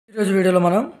ఈరోజు వీడియోలో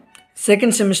మనం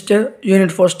సెకండ్ సెమిస్టర్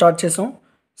unit-4 స్టార్ట్ చేసాం.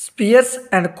 Spheres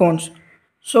and cones.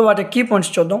 సో వాటి కీ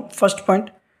పాయింట్స్ చూద్దాం. First point,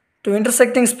 to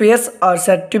intersecting spheres are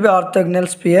set to be orthogonal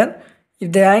spear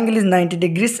if the angle is 90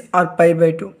 degrees are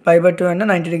π/2. π/2 అంటే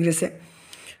 90 degrees.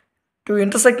 To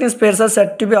intersecting spheres are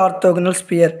set to be orthogonal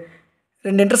spear.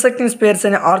 రెండు intersecting spheres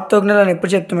అని orthogonal అని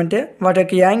ఎప్పుడు చెప్తామంటే వాటి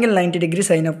యొక్క angle 90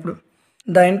 degrees అయినప్పుడు.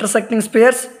 The intersecting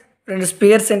spheres, రెండు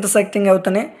స్పియర్స్ ఇంటర్సెక్టింగ్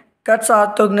అవుతాయి, కట్స్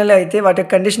ఆర్థోగనల్ అయితే వాటి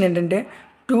యొక్క కండిషన్ ఏంటంటే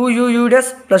 2u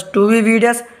plus 2v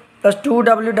plus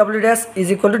 2w is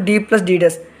equal to d plus d.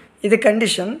 ఇది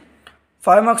కండిషన్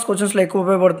 5 మార్క్స్ క్వశ్చన్స్లో ఎక్కువ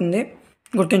ఉపయోగపడుతుంది,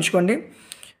 గుర్తుంచుకోండి.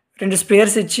 రెండు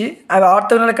స్పియర్స్ ఇచ్చి అవి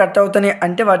ఆర్థోగనల్ కట్ అవుతాయి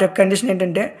అంటే వాటి యొక్క కండిషన్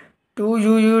ఏంటంటే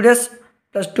 2u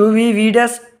plus 2v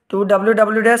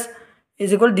 2w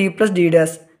is equal d plus d.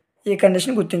 ఈ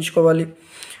కండిషన్ గుర్తుంచుకోవాలి.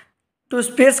 టూ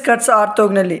స్పియర్స్ కట్స్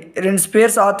ఆర్థోగనల్లీ, రెండు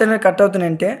spheres orthogonal cut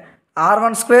అవుతున్నాయంటే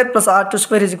r1² plus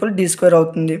r2² is equal d²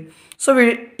 అవుతుంది. సో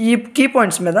ఈ కీ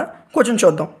పాయింట్స్ మీద క్వశ్చన్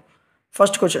చూద్దాం.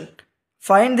 First question,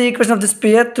 find the equation of the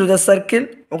spear through the circle.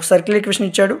 ఒక circle equation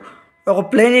ఇచ్చాడు, ఒక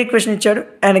ప్లేన్ ఈక్వేషన్ ఇచ్చాడు.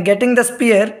 And getting the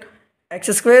spear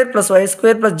x² plus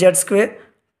y² plus z²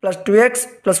 plus 2x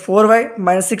plus 4y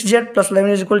minus 6z plus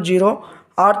 11 is equal 0.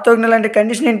 Orthogonal అంటే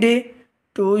condition ఏంటి?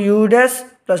 2u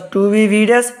plus 2v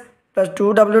plus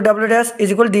 2w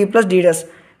is equal d plus d.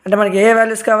 అంటే మనకి ఏ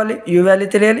values కావాలి? u value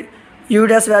తెలియాలి, u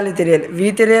value తెలియాలి, v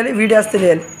తెలియాలి, v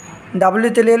తెలియాలి, w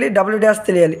తెలియాలి, w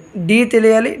తెలియాలి, d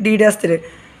తెలియాలి, d తెలియాలి.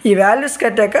 ఈ వాల్యూస్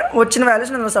కట్టాక వచ్చిన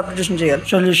వాల్యూస్ మనం సబ్స్టిట్యూషన్ చేయాలి.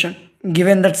 సొల్యూషన్,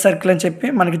 గివెన్ దట్ సర్కిల్ అని చెప్పి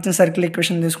మనకి ఇచ్చిన సర్కిల్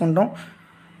ఈక్వేషన్ తీసుకుంటాం.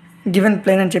 గివెన్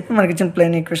ప్లేన్ అని చెప్పి మనకి ఇచ్చిన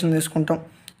ప్లేన్ ఈక్వేషన్ తీసుకుంటాం.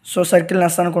 సో సర్కిల్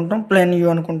ఎస్ అనుకుంటాం, ప్లేన్ u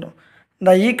అనుకుంటాం. The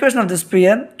equation of the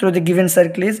spear through the given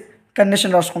circle is,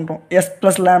 condition రాసుకుంటాం, s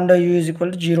plus lambda u is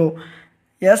equal to 0.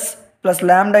 s plus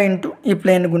lambda into ఈ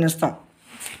plane గుణిస్తాం.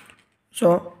 So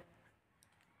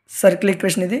circle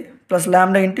equation ఇది, plus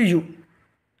lambda into you,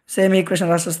 same equation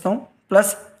రాసిస్తాం.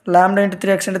 Plus lambda into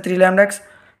 3x అంటే 3 λx,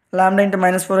 lambda into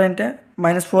 -4 అంటే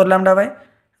 -4 λy,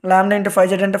 lambda into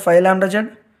 5z అంటే 5 λz,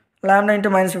 lambda into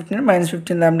 -15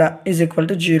 -15 λ is equal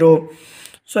to 0.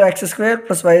 So x²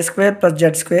 plus y² plus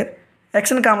z²,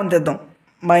 xని common తెద్దాం,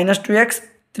 -2x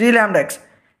 3 λx,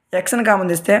 xని common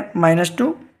తెస్తే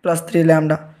 -2 plus 3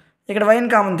 λ. ఇక్కడ వైని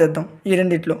common తెద్దాం, ఈ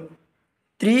రెండిట్లో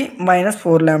 3 -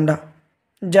 4 λ.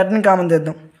 జడ్ని common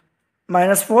తెద్దాం,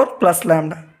 -4 plus λ.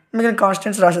 మిగిలిన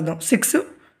కాన్స్టెంట్స్ రాసేద్దాం, 6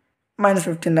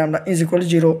 -15 λ ఈజ్ ఈక్వల్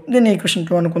 0. దీన్ని ఈక్వేషన్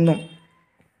 2 అనుకుందాం.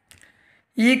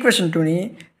 ఈ ఈక్వేషన్ 2ని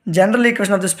general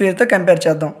equation of the స్పియర్తో compare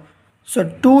చేద్దాం. So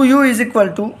 2u is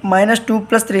equal to -2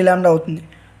 plus 3 λ అవుతుంది.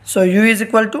 So u is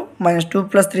equal to -2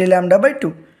 plus 3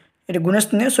 λ/2. ఇది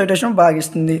గుణిస్తుంది, సో ఇటు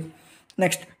భాగిస్తుంది.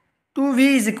 Next 2v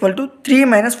is equal to 3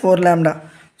 - 4 λ.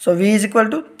 So v is equal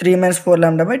to 3 - 4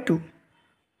 λ/2.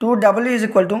 2w is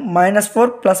equal to -4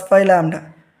 plus 5 λ.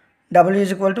 w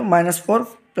is equal to -4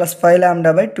 plus 5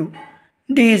 λ/2.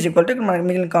 d is equal to ఇక్కడ మనకి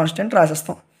మిగిలిన constant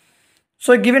రాసేస్తాం.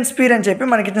 So given spear అని చెప్పి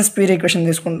మనకి ఇచ్చిన స్పియర్ ఈక్వేషన్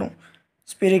తీసుకుంటాం.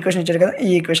 స్పియర్ ఈక్వేషన్ ఇచ్చారు కదా, ఈ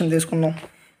ఈక్వేషన్ తీసుకుందాం.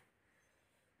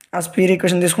 ఆ స్పియర్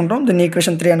ఈక్వేషన్ తీసుకుంటాం, దీన్ని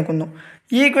ఈక్వేషన్ 3 అనుకుందాం.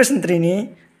 ఈ equation 3ని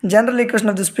general equation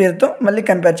of the స్పియర్తో మళ్ళీ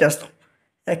కంపేర్ చేస్తాం.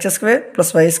 x²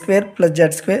 plus y² plus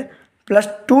z² plus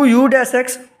 2u-x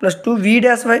plus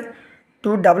 2v-y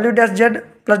 2w-z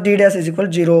plus d is equal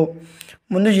 0.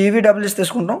 ముందు uv-w's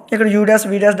తీసుకుంటాం, ఇక్కడ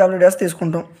u-v-w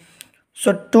తీసుకుంటాం. So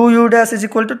 2u- is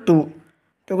equal to 2,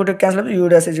 2 cancel అయిపోయి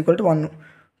u- is equal to 1,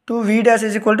 2v-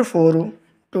 is equal to 4,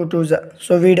 2 2s,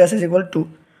 so v- is equal to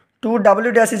 2,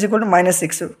 2w- is equal to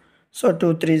 -6, so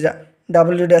 2 3s,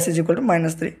 w- is equal to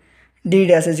 -3, d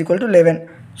is equal to 11.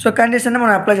 So condition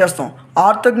మనం apply చేస్తాం.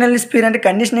 Orthogonal spear అంటే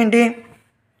condition ఏంటి?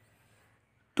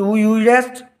 2u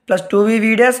plus 2v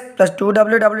plus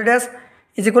 2w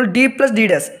is equal d plus d.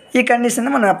 ఈ condition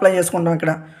మనం apply చేసుకుంటాం.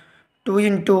 ఇక్కడ 2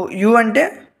 into u అంటే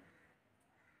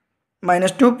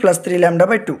 -2 plus 3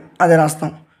 λ/2 అదే రాస్తాం.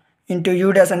 ఇంటూ u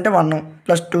అంటే 1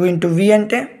 ప్లస్ 2 ఇంటూ v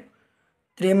అంటే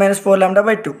 3 - 4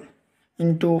 λ/2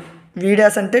 ఇంటూ v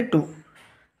అంటే 2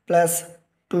 ప్లస్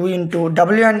 2 ఇంటూ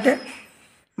w అంటే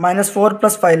 -4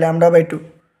 ప్లస్ 5 λ/2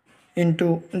 ఇంటూ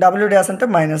w అంటే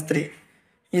 -3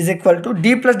 is equal to d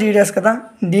plus d కదా.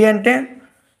 d అంటే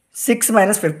 6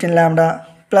 - 15 λ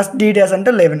ప్లస్ d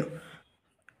అంటే 11.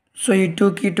 సో ఈ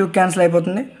 2కి 2 క్యాన్సిల్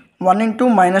అయిపోతుంది. 1 ఇంటూ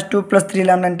 -2 ప్లస్ 3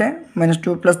 λ అంటే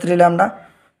 -2 ప్లస్ 3 λ,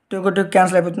 2కి 2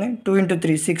 క్యాన్సిల్ అయిపోతుంది. 2 ఇంటూ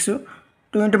 3 6,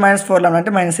 2 ఇంటూ -4 λ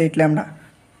అంటే -8 λ,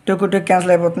 2కి 2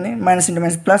 క్యాన్సిల్ అయిపోతుంది.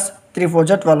 -, ప్లస్ 3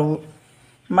 4 12,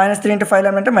 -3 ఇంటూ 5 λ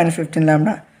అంటే -15 λ,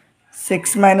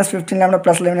 6 - 15 λ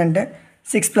ప్లస్ 11 అంటే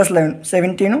 6 ప్లస్ 11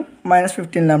 17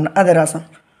 -15 λ అదే రాసాం.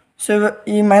 సో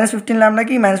ఈ -15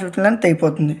 λకి ఈ -15 λ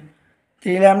తెగిపోతుంది.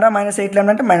 3 λ -8 λ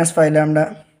అంటే -5 λ,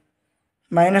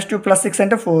 -2 + 6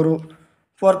 అంటే 4,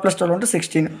 4 + 12 అంటే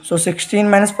 16. So 16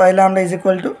 - 5 lambda is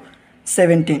equal to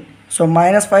 17. So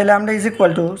 -5 lambda is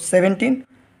equal to 17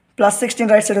 + 16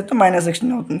 right side అయితే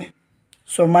 -16 అవుతుంది.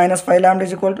 So -5 lambda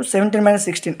is equal to 17 -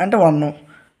 16 అంటే 1.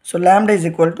 So lambda is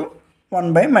equal to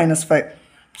 1/-5.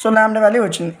 So lambda value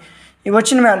వచ్చింది. ఈ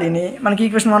వచ్చిన వాల్యూని మనకి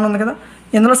ఈక్వేషన్ 1 ఉంది కదా,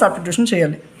 ఇందులో సబ్స్టిట్యూషన్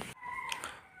చేయాలి.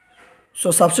 So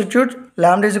substitute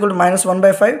lambda is equal to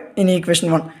 -1/5 in equation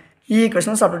 1. ఈ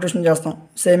ఈక్వేషన్ సబ్స్టిట్యూషన్ చేస్తాం.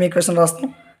 సేమ్ ఈక్వేషన్ రాస్తాం.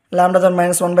 lambda దాని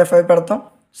 -1/5 పెడతాం.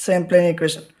 Same plane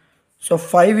equation. So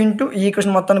 5 into ఈ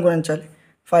ఈక్వేషన్ మొత్తాన్ని గుణించాలి.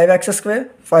 5x²,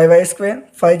 5y²,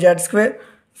 5z²,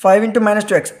 5 into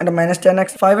 -2x అంటే -10x,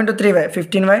 5 into 3y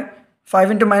 15y, 5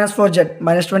 into -4z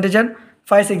 -20z,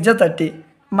 5 6z 30.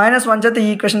 -1 చేత ఈ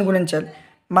ఈక్వేషన్ గుణించాలి.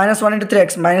 -1 into 3x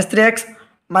 -3x,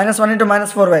 -1 into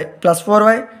 -4y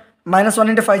 +4y, -1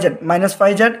 into 5z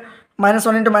 -5z,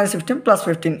 -1 into -15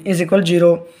 +15 is equal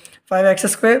 0.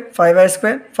 5x²,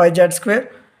 5y², 5z²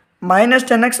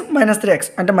 -10x -3x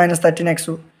అంటే -13x,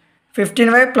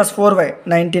 15y + 4y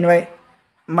 19y,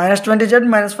 -20z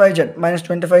 -5z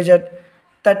 -25z,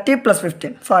 30 +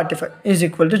 15 45 is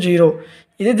equal to 0.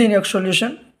 ఇది దీని యొక్క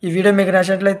solution. ఈ video మీకు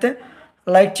నచ్చినట్లయితే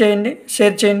లైక్ చేయండి,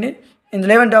 share చేయండి.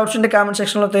 ఇందులో ఏమైనా డౌట్స్ ఉంటే కామెంట్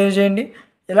సెక్షన్లో తెలియజేయండి.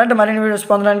 ఇలాంటి మరిన్ని వీడియోస్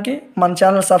పొందడానికి మన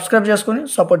ఛానల్ సబ్స్క్రైబ్ చేసుకొని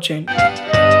సపోర్ట్ చేయండి.